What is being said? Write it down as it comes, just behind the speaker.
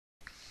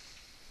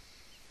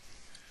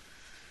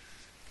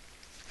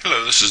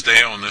This is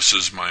Dale, and this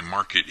is my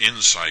market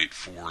insight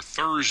for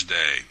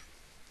Thursday,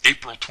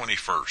 April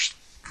 21st.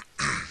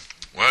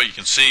 Well, you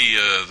can see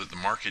that the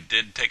market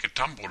did take a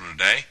tumble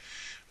today.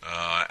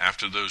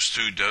 After those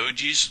two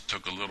dojis, it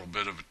took a little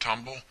bit of a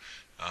tumble.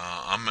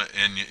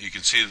 And you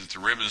can see that the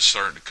ribbon's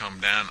starting to come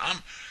down.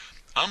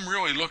 I'm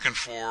really looking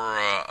for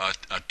a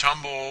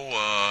tumble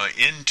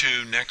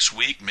into next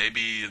week,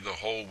 maybe the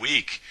whole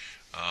week,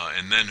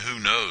 and then who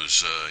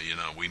knows?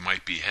 We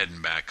might be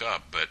heading back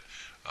up. But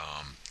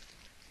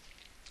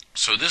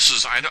so this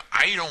is I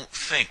don't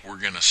think we're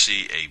going to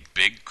see a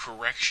big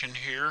correction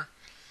here,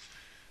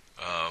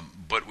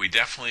 but we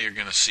definitely are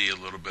going to see a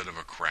little bit of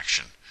a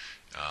correction.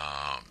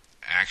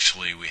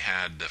 Actually, we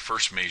had the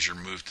first major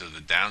move to the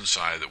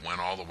downside that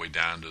went all the way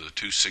down to the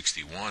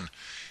 261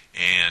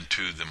 and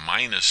to the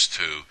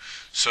 -2.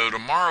 So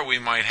tomorrow we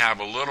might have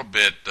a little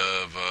bit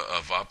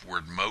of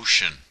upward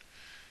motion,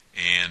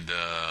 and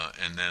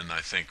then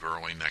I think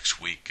early next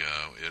week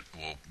it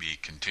will be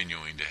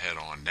continuing to head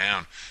on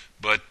down.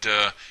 But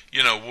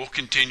we'll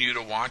continue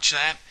to watch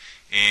that,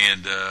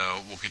 and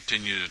we'll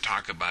continue to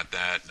talk about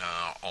that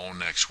all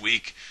next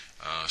week.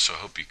 So I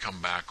hope you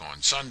come back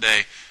on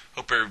Sunday.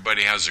 Hope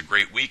everybody has a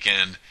great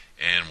weekend,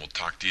 and we'll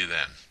talk to you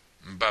then.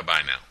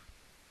 Bye-bye now.